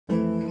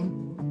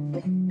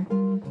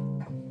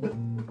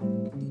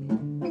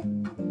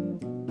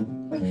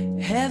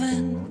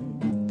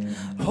heaven,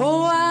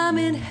 oh, I'm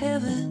in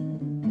heaven,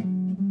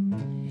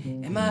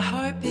 and my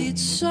heart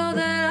beats so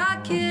that I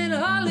can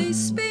hardly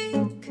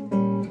speak.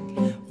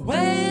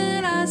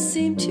 When I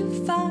seem to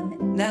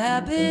find the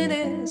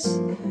happiness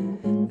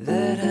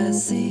that I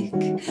seek,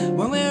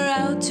 when we're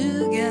out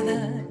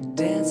together,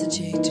 dancing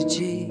cheek to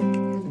cheek.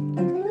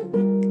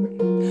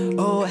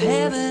 Oh,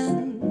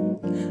 heaven,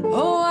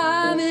 oh,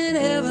 I'm in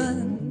heaven,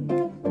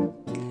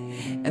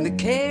 and the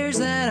cares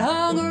that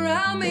hung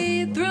around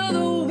me through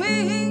the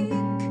week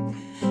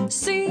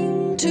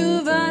seem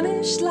to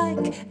vanish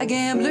like a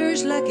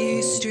gambler's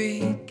lucky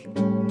streak.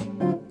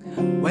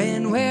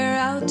 When we're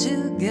out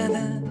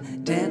together,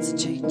 dancing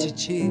cheek to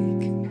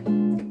cheek.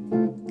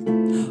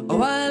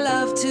 Oh, I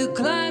love to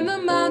climb the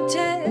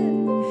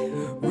mountain,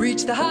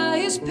 reach the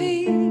highest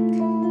peak.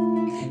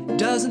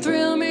 Doesn't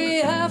thrill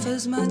me half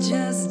as much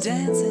as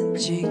dancing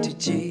cheek to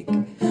cheek.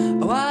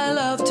 Oh, I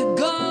love to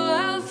go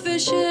out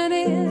fishing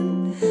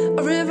in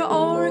a river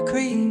or a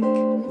creek.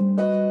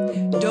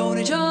 Don't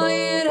enjoy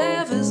it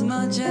half as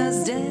much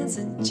as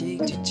dancing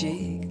cheek to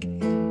cheek.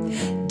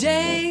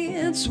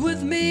 Dance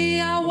with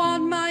me, I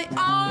want my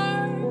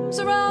arms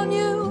around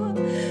you.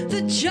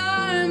 The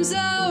charms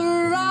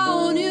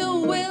around you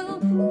will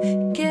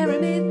carry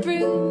me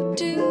through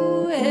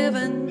to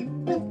heaven.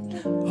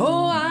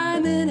 Oh,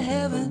 I'm in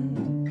heaven,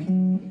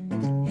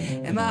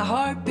 and my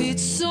heart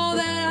beats so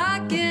that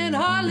I can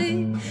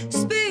hardly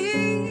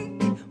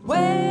speak.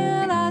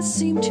 When I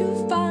seem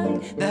to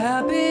find the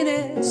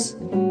happiness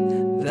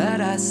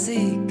that I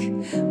seek,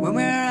 when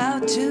we're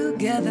out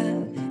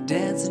together,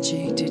 dancing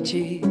cheek to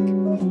cheek.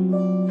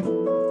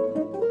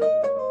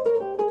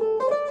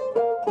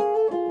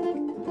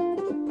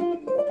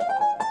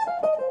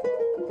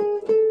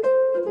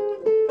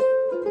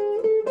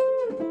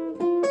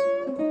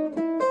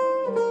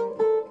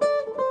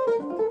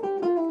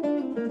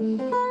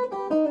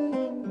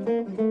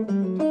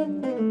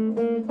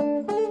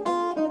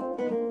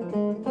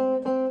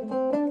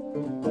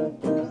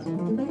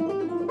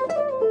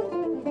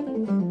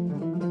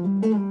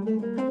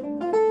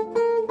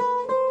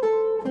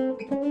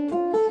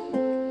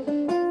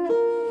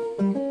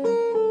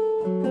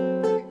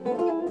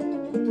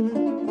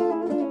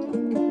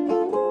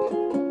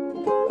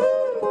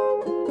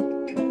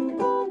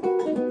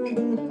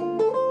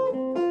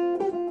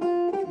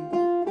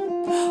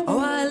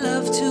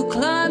 To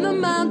climb the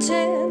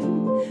mountain,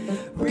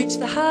 reach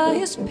the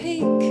highest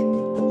peak.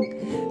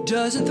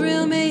 Doesn't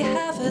thrill me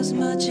half as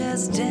much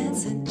as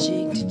dancing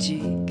cheek to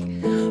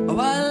cheek. Oh,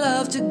 I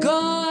love to go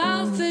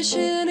out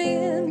fishing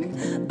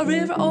in a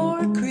river or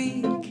a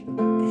creek.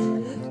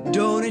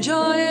 Don't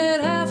enjoy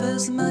it half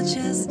as much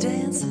as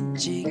dancing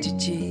cheek to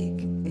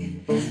cheek.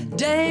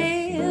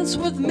 Dance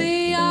with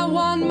me, I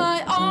want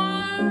my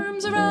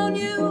arms around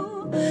you.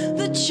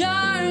 The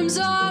charms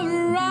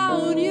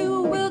around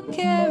you will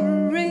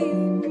carry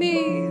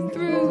me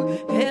through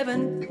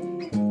heaven.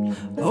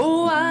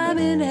 Oh, I'm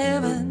in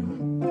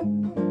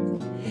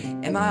heaven,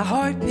 and my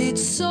heart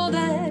beats so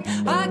that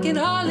I can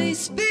hardly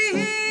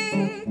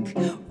speak.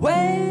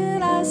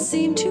 When I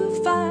seem to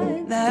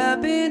find the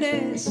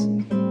happiness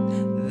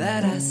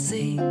that I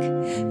seek,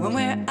 when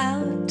we're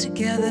out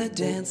together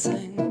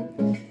dancing,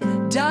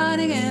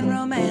 dining and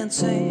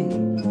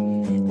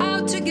romancing,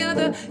 out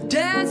together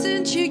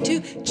dancing cheek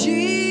to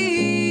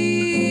cheek.